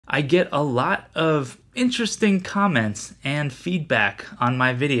I get a lot of interesting comments and feedback on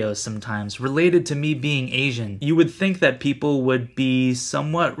my videos sometimes related to me being Asian. You would think that people would be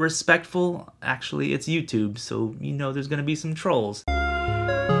somewhat respectful. Actually, it's YouTube, so you know there's gonna be some trolls.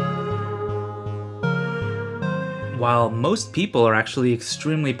 While most people are actually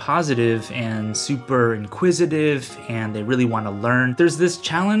extremely positive and super inquisitive and they really want to learn, there's this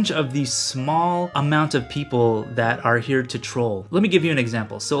challenge of the small amount of people that are here to troll. Let me give you an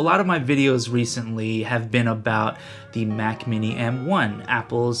example. So a lot of my videos recently have been about the Mac Mini M1,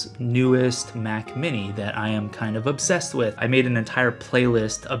 Apple's newest Mac Mini that I am kind of obsessed with. I made an entire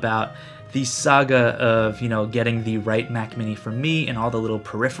playlist about the saga of, you know, getting the right Mac Mini for me and all the little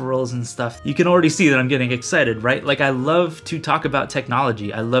peripherals and stuff. You can already see that I'm getting excited, right? Like, I love to talk about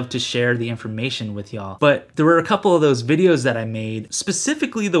technology. I love to share the information with y'all. But there were a couple of those videos that I made,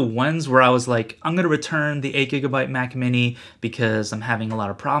 specifically the ones where I was like, I'm gonna return the 8GB Mac Mini because I'm having a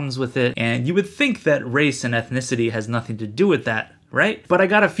lot of problems with it. And you would think that race and ethnicity has nothing to do with that, right? But I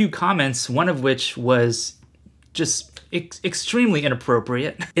got a few comments, one of which was just extremely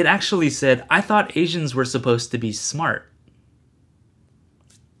inappropriate. It actually said, I thought Asians were supposed to be smart.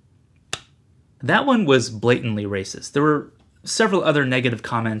 That one was blatantly racist. There were several other negative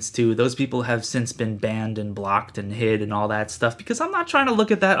comments too. Those people have since been banned and blocked and hid and all that stuff because I'm not trying to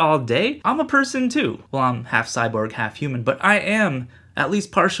look at that all day. I'm a person too. Well, I'm half cyborg, half human, but I am at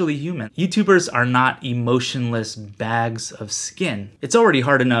least partially human. YouTubers are not emotionless bags of skin. It's already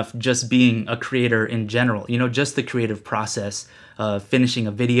hard enough just being a creator in general, you know, just the creative process of finishing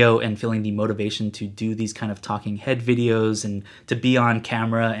a video and feeling the motivation to do these kind of talking head videos and to be on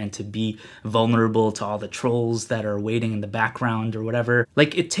camera and to be vulnerable to all the trolls that are waiting in the background or whatever.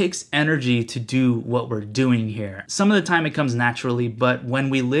 Like, it takes energy to do what we're doing here. Some of the time it comes naturally, but when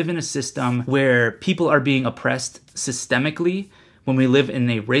we live in a system where people are being oppressed systemically, when we live in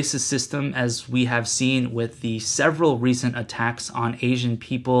a racist system, as we have seen with the several recent attacks on Asian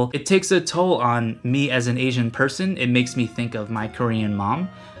people, it takes a toll on me as an Asian person. It makes me think of my Korean mom,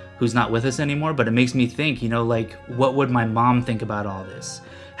 who's not with us anymore, but it makes me think, you know, like, what would my mom think about all this?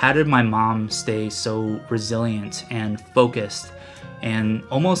 How did my mom stay so resilient and focused and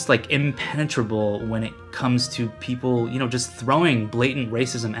almost like impenetrable when it comes to people, you know, just throwing blatant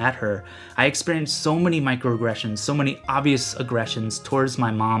racism at her? I experienced so many microaggressions, so many obvious aggressions towards my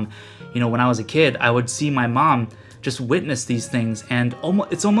mom. You know, when I was a kid, I would see my mom just witness these things, and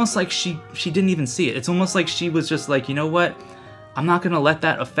it's almost like she didn't even see it. It's almost like she was just like, you know what? I'm not gonna let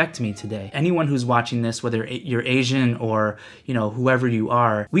that affect me today. Anyone who's watching this, whether you're Asian or, you know, whoever you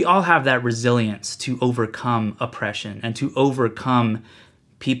are, we all have that resilience to overcome oppression and to overcome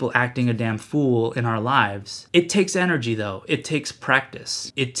people acting a damn fool in our lives. It takes energy though. It takes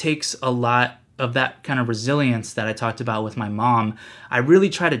practice. It takes a lot of that kind of resilience that I talked about with my mom. I really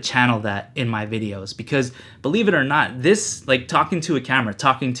try to channel that in my videos because, believe it or not, this, like, talking to a camera,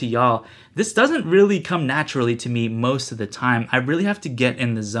 talking to y'all, this doesn't really come naturally to me most of the time. I really have to get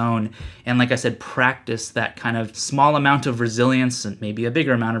in the zone and, like I said, practice that kind of small amount of resilience and maybe a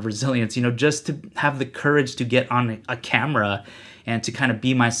bigger amount of resilience, you know, just to have the courage to get on a camera and to kind of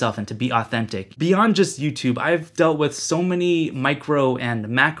be myself and to be authentic. Beyond just YouTube, I've dealt with so many micro and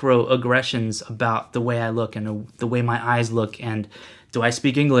macro aggressions about the way I look and the way my eyes look, and do I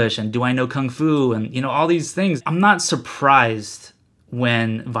speak English, and do I know Kung Fu, and, you know, all these things. I'm not surprised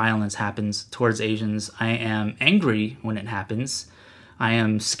when violence happens towards Asians. I am angry when it happens. I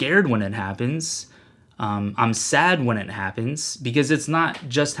am scared when it happens. I'm sad when it happens, because it's not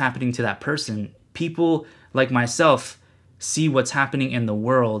just happening to that person. People like myself see what's happening in the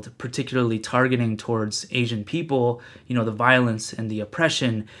world, particularly targeting towards Asian people, you know, the violence and the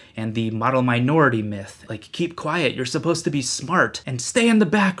oppression and the model minority myth. Like, keep quiet, you're supposed to be smart and stay in the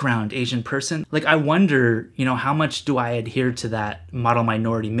background, Asian person. Like, I wonder, you know, how much do I adhere to that model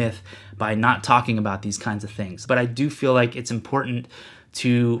minority myth by not talking about these kinds of things? But I do feel like it's important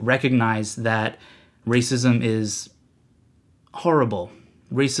to recognize that racism is horrible.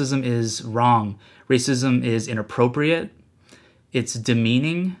 Racism is wrong. Racism is inappropriate. It's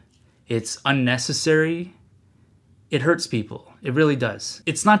demeaning, it's unnecessary, it hurts people. It really does.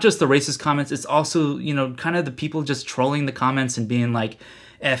 It's not just the racist comments, it's also, you know, kind of the people just trolling the comments and being like,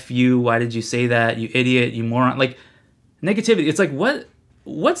 F you, why did you say that, you idiot, you moron. Like, negativity, it's like,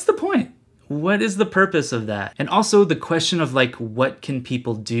 what's the point? What is the purpose of that? And also the question of, like, what can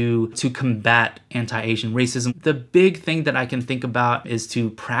people do to combat anti-Asian racism? The big thing that I can think about is to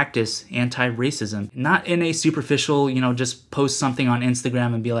practice anti-racism. Not in a superficial, you know, just post something on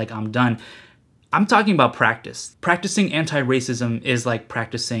Instagram and be like, I'm done. I'm talking about practice. Practicing anti-racism is like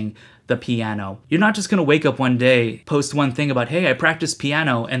practicing the piano. You're not just gonna wake up one day, post one thing about, hey, I practice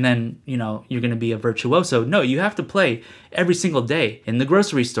piano, and then, you know, you're gonna be a virtuoso. No, you have to play every single day. In the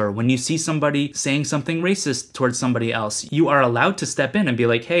grocery store, when you see somebody saying something racist towards somebody else, you are allowed to step in and be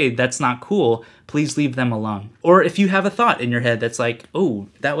like, hey, that's not cool. Please leave them alone. Or if you have a thought in your head that's like, oh,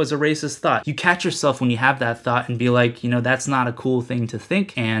 that was a racist thought, you catch yourself when you have that thought and be like, you know, that's not a cool thing to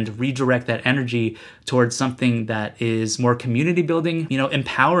think, and redirect that energy towards something that is more community building, you know,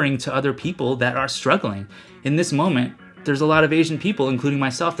 empowering to other people that are struggling. In this moment, there's a lot of Asian people, including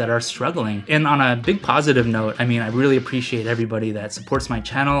myself, that are struggling. And on a big positive note, I mean, I really appreciate everybody that supports my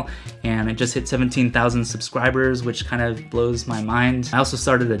channel, and I just hit 17,000 subscribers, which kind of blows my mind. I also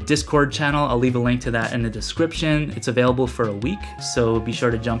started a Discord channel. I'll leave a link to that in the description. It's available for a week, so be sure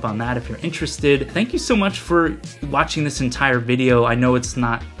to jump on that if you're interested. Thank you so much for watching this entire video. I know it's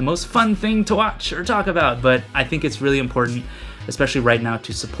not the most fun thing to watch or talk about, but I think it's really important, especially right now,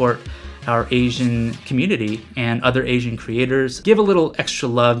 to support our Asian community and other Asian creators. Give a little extra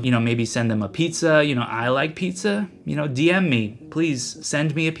love, you know, maybe send them a pizza. You know, I like pizza. You know, DM me. Please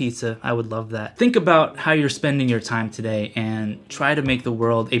send me a pizza. I would love that. Think about how you're spending your time today and try to make the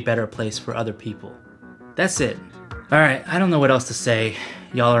world a better place for other people. That's it. All right, I don't know what else to say.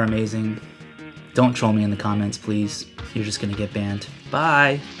 Y'all are amazing. Don't troll me in the comments, please. You're just gonna get banned.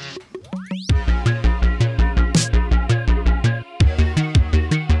 Bye.